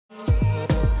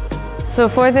So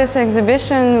for this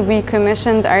exhibition, we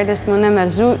commissioned artist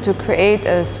Marzouk to create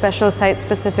a special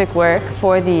site-specific work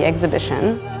for the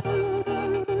exhibition.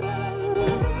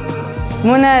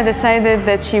 Mona decided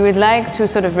that she would like to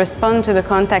sort of respond to the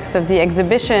context of the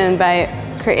exhibition by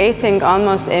creating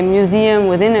almost a museum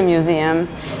within a museum.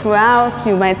 Throughout,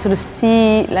 you might sort of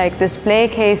see like display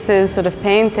cases sort of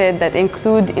painted that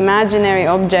include imaginary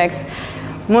objects.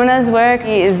 Mona's work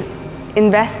is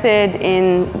invested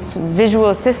in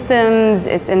visual systems,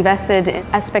 it's invested in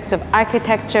aspects of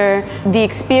architecture. The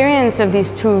experience of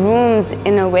these two rooms,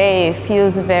 in a way,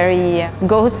 feels very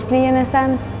ghostly in a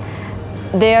sense.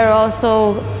 They are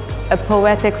also a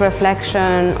poetic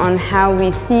reflection on how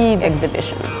we see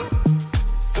exhibitions.